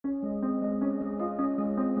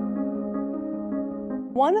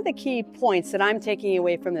One of the key points that I'm taking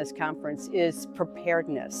away from this conference is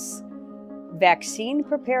preparedness, vaccine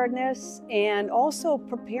preparedness, and also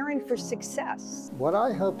preparing for success. What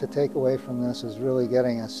I hope to take away from this is really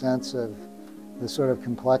getting a sense of the sort of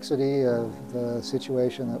complexity of the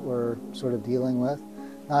situation that we're sort of dealing with,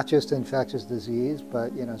 not just infectious disease,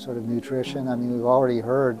 but sort of nutrition. I mean, we've already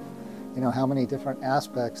heard, how many different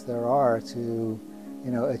aspects there are to,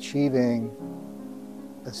 achieving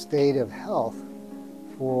a state of health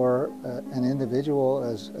for an individual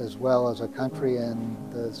as well as a country and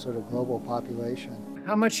the sort of global population.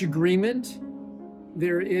 How much agreement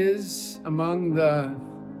there is among the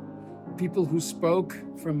people who spoke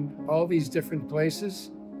from all these different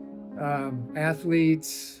places,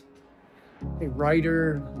 athletes, a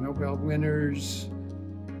writer, Nobel winners,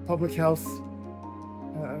 public health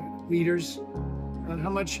leaders, how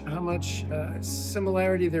much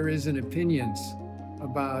similarity there is in opinions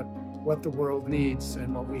about what the world needs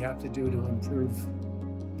and what we have to do to improve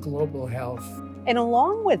global health. And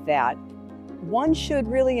along with that, one should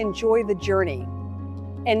really enjoy the journey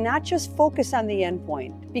and not just focus on the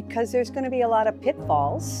endpoint, because there's going to be a lot of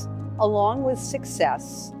pitfalls along with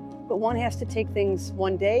success, but one has to take things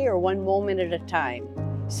one day or one moment at a time.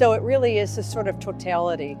 So it really is a sort of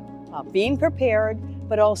totality, being prepared,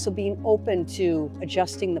 but also being open to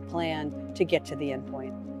adjusting the plan to get to the endpoint.